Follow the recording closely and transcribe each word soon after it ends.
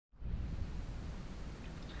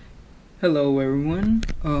Hello everyone.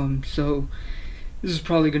 So this is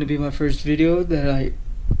probably going to be my first video that I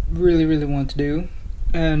really want to do.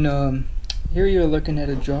 And here you're looking at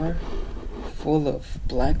a jar full of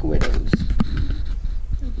black widows.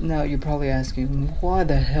 Now you're probably asking, why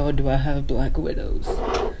the hell do I have black widows?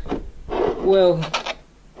 Well,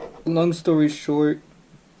 long story short,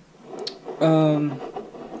 I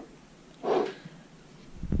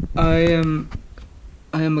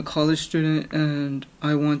am a college student and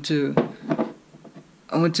I want to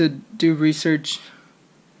do research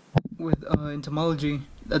with entomology.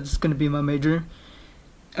 That's going to be my major.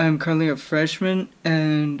 I'm currently a freshman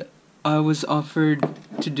and I was offered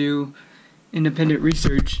to do independent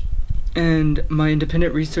research, and my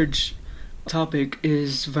independent research topic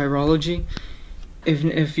is virology.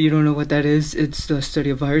 If you don't know what that is, it's the study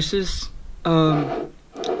of viruses. My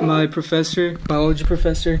biology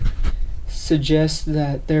professor, suggests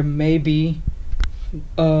that there may be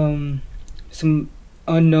some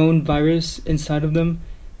unknown virus inside of them,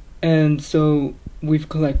 and so we've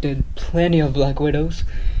collected plenty of black widows.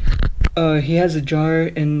 He has a jar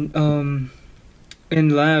in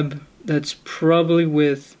lab that's probably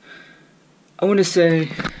with, I want to say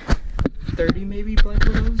 30 maybe black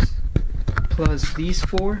widows, plus these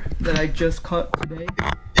 4 that I just caught today.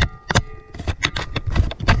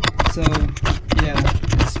 So yeah,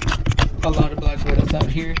 it's a lot of black widows out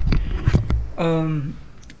here.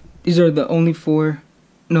 These are the only 4.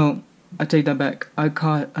 No, I take that back. I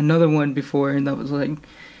caught another one before, and that was like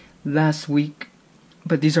last week.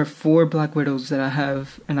 But these are 4 black widows that I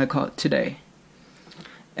have and I caught today.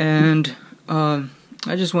 And I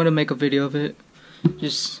just want to make a video of it,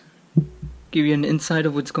 just give you an insight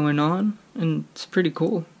of what's going on, and it's pretty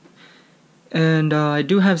cool. And I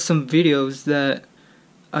do have some videos that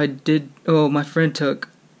my friend took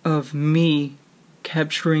of me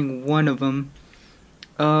capturing one of them.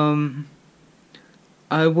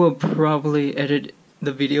 I will probably edit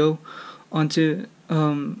the video onto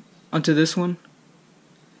this one.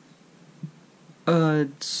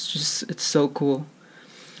 It's so cool.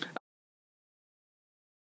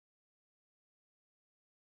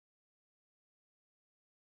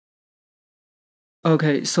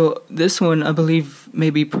 Okay, so this one I believe may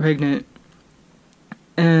be pregnant,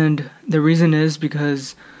 and the reason is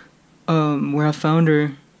because where I found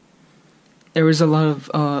her, there was a lot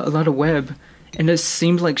of web, and it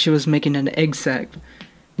seemed like she was making an egg sac.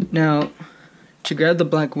 Now, to grab the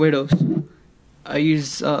black widows, I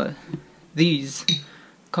use these,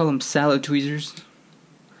 call them salad tweezers.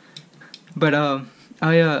 But I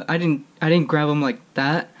didn't grab them like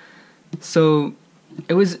that. So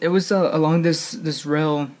it was along this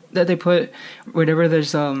rail that they put whenever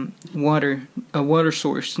there's a water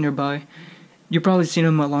source nearby. You've probably seen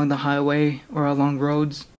them along the highway or along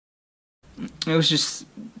roads. It was just,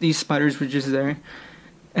 these spiders were just there,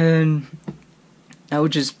 and I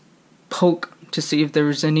would just poke to see if there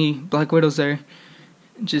was any black widows there.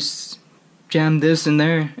 Just jam this in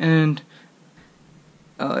there, and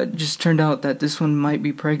it just turned out that this one might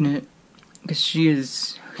be pregnant because she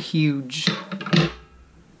is huge,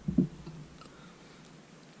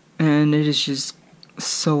 and it is just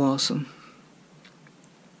so awesome.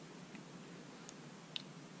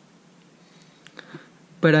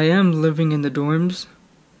 But I am living in the dorms,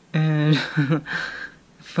 and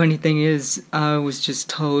funny thing is, I was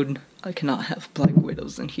just told I cannot have black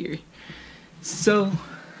widows in here. So,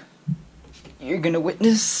 you're gonna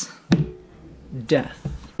witness death.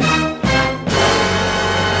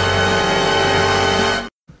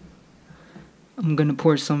 I'm gonna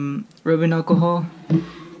pour some rubbing alcohol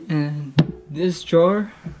in this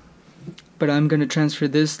jar, but I'm gonna transfer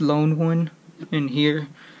this lone one in here.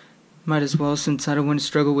 Might as well, since I don't want to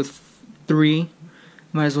struggle with 3,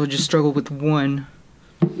 might as well just struggle with 1.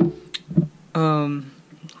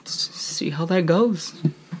 Let's see how that goes.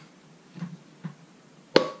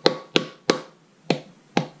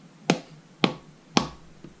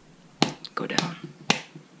 Go down.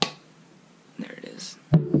 There it is.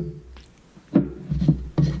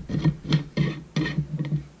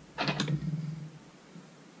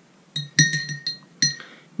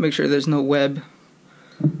 Make sure there's no web.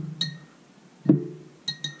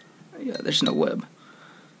 Yeah, there's no web.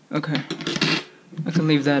 Okay, I can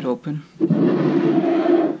leave that open.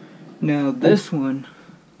 Now this one,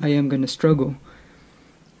 I am gonna struggle.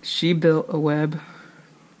 She built a web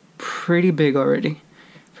pretty big already,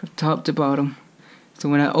 from top to bottom. So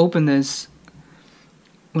when I open this,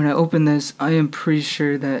 I am pretty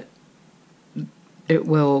sure that it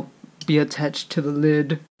will be attached to the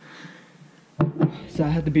lid. So I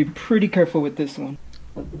have to be pretty careful with this one.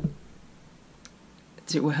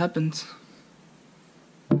 Let's see what happens.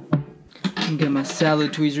 Get my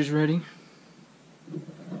salad tweezers ready.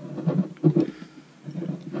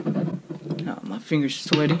 Oh, my fingers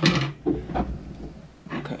sweaty.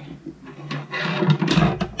 Okay.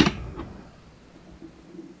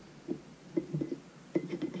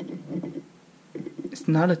 It's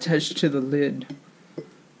not attached to the lid.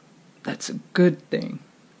 That's a good thing.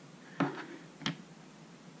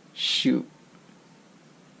 Shoot.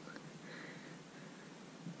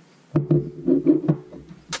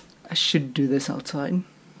 I should do this outside,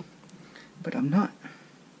 but I'm not.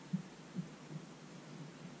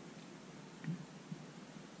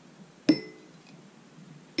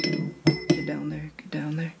 Get down there, get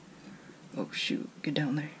down there. Oh shoot, get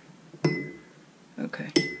down there. Okay,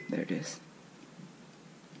 there it is.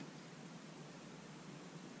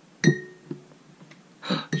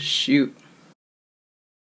 Shoot.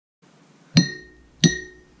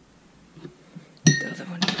 The other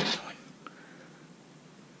one, the other one.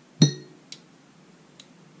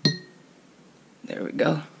 There we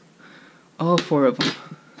go. All 4 of them.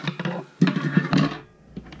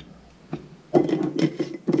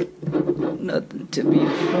 Nothing to be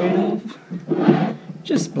afraid of.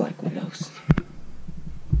 Just black widows.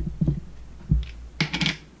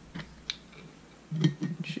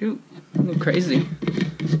 Shoot. A little crazy.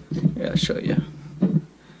 Yeah, I'll show you.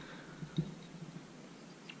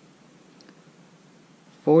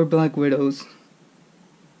 4 black widows.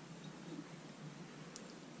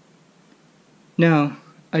 Now,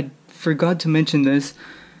 I forgot to mention this,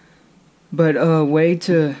 but a way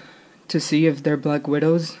to see if they're black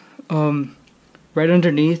widows, right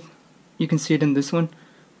underneath, you can see it in this one,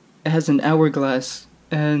 it has an hourglass,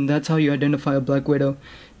 and that's how you identify a black widow.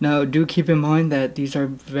 Now, do keep in mind that these are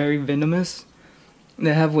very venomous.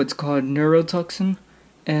 They have what's called neurotoxin,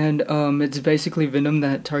 and it's basically venom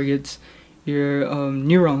that targets your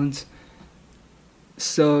neurons.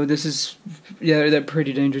 So this is, yeah, they're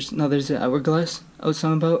pretty dangerous. Now there's the hourglass I was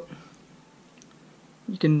talking about.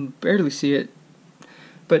 You can barely see it,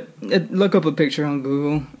 but look up a picture on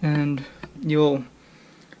Google and you'll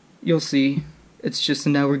see it's just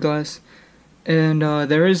an hourglass. And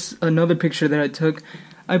there is another picture that I took,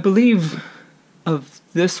 I believe, of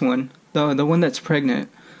this one, the one that's pregnant.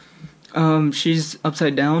 She's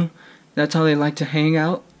upside down. That's how they like to hang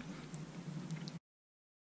out.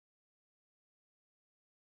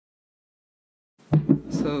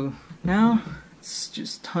 So now it's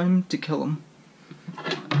just time to kill them.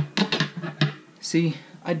 See,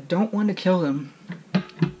 I don't want to kill them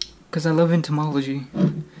because I love entomology,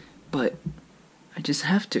 but I just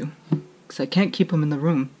have to because I can't keep them in the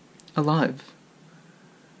room alive.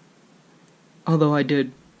 Although I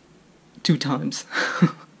did 2 times.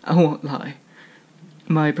 I won't lie.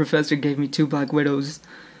 My professor gave me 2 black widows.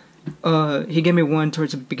 He gave me one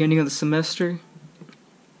towards the beginning of the semester,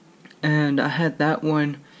 and I had that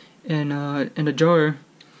one in a jar,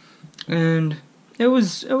 and it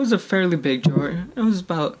was a fairly big jar. It was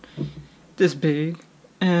about this big,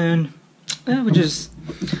 and I would just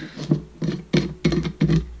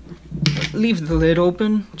leave the lid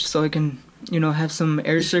open just so I can, have some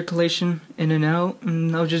air circulation in and out,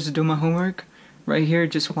 and I'll just do my homework right here,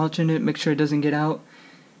 just watching it, make sure it doesn't get out.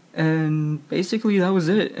 And basically that was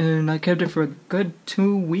it, and I kept it for a good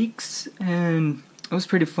 2 weeks, and it was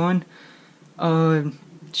pretty fun.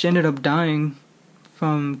 She ended up dying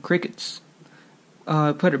from crickets.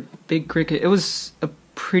 I put a big cricket. It was a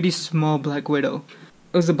pretty small black widow.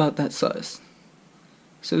 It was about that size,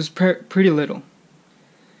 so it was pretty little.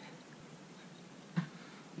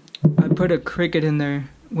 I put a cricket in there,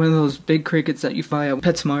 one of those big crickets that you buy at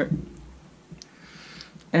PetSmart,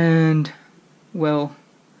 and well,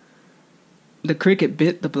 the cricket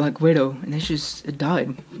bit the black widow, and it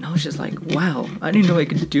died. And I was just like, wow, I didn't know I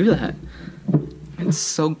could do that. It's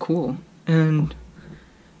so cool. And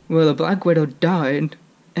well, the black widow died,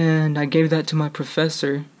 and I gave that to my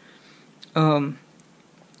professor.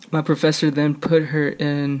 My professor then put her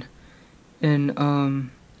in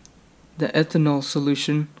the ethanol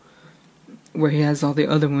solution where he has all the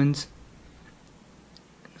other ones.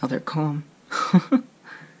 Now they're calm.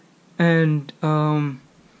 And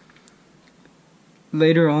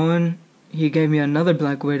later on, he gave me another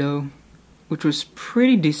black widow, which was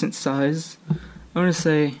pretty decent size. I want to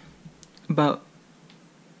say about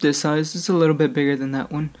this size. It's a little bit bigger than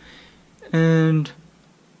that one. And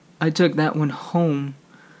I took that one home,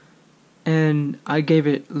 and I gave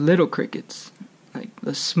it little crickets, like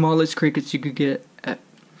the smallest crickets you could get at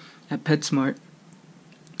PetSmart.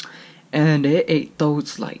 And it ate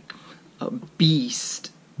those like a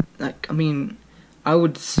beast. Like, I mean, I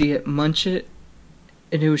would see it munch it,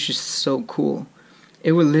 and it was just so cool.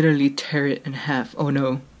 It would literally tear it in half. Oh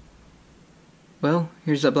no. well,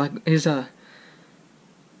 here's a,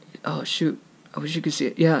 oh shoot, I wish you could see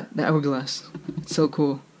it. Yeah, the hourglass. It's so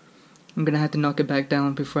cool. I'm gonna have to knock it back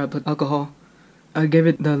down before I put alcohol. I gave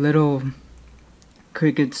it the little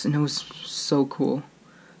crickets and it was so cool.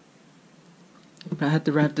 But I have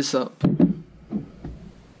to wrap this up.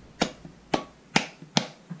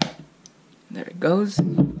 There it goes.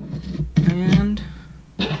 And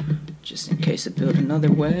just in case I build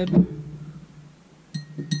another web.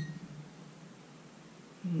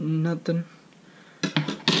 Nothing.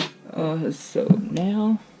 So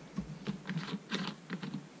now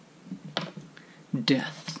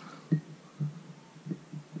death.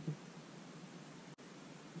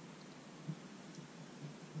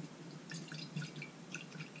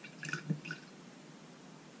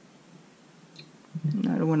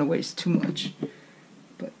 I don't want to waste too much,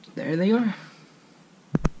 but there they are.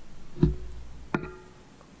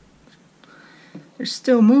 They're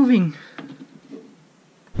still moving.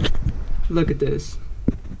 Look at this.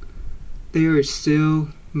 They are still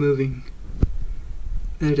moving.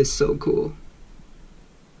 That is so cool.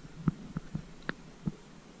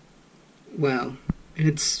 Wow.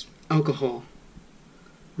 It's alcohol.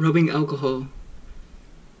 Rubbing alcohol.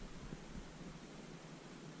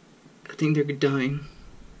 I think they're dying.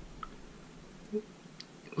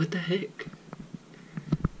 What the heck?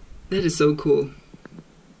 That is so cool.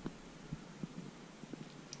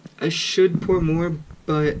 I should pour more,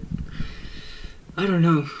 but I don't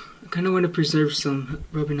know. I kind of want to preserve some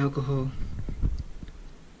rubbing alcohol.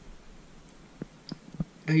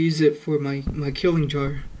 I use it for my killing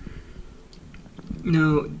jar.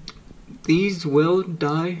 Now, these will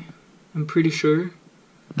die, I'm pretty sure,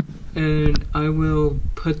 and I will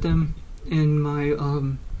put them in my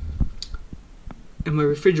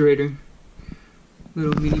refrigerator,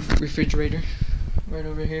 little mini refrigerator, right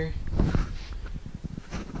over here.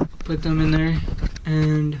 Put them in there,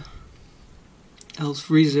 and I'll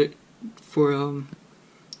freeze it for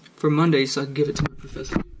Monday, so I can give it to my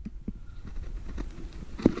professor.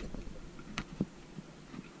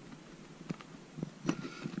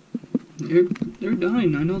 They're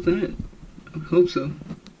dying, I know that. I hope so.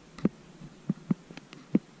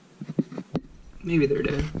 Maybe they're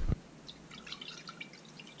dead.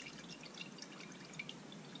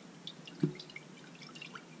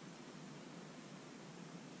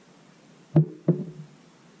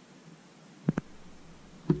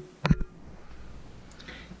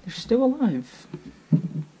 They're still alive.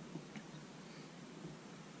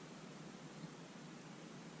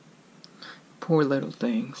 Poor little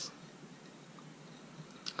things.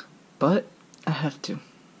 But I have to.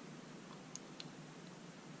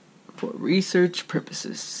 For research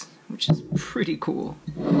purposes, which is pretty cool.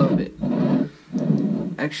 I love it.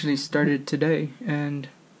 Actually started today, and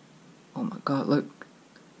oh my god, look.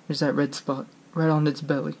 There's that red spot right on its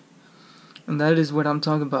belly. And that is what I'm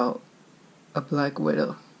talking about. A black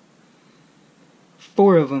widow.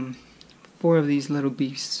 4 of them. 4 of these little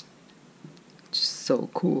beasts. Just so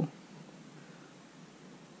cool.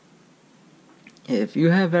 If you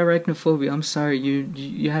have arachnophobia, I'm sorry,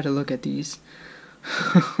 you had to look at these.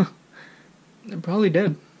 They're probably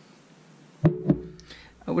dead.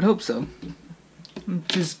 I would hope so. I'm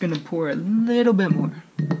just gonna pour a little bit more.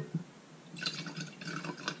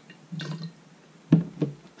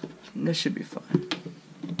 This should be fine.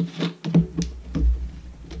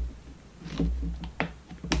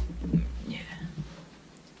 Yeah.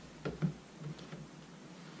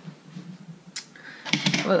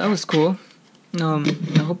 Well, that was cool.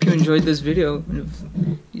 I hope you enjoyed this video of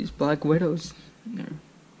these black widows. They're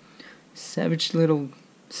savage little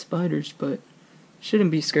spiders, but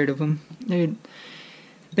shouldn't be scared of them.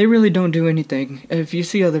 They really don't do anything. If you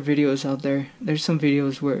see other videos out there, there's some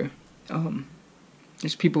videos where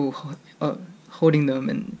there's people holding them,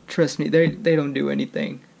 and trust me, they don't do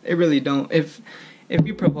anything. They really don't. If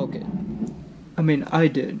you provoke it, I mean, I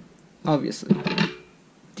did, obviously.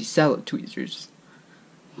 These salad tweezers.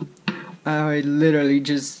 I literally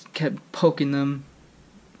just kept poking them,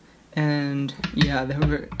 and yeah, they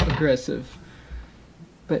were aggressive.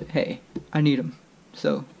 But hey, I need them,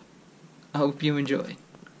 so I hope you enjoy.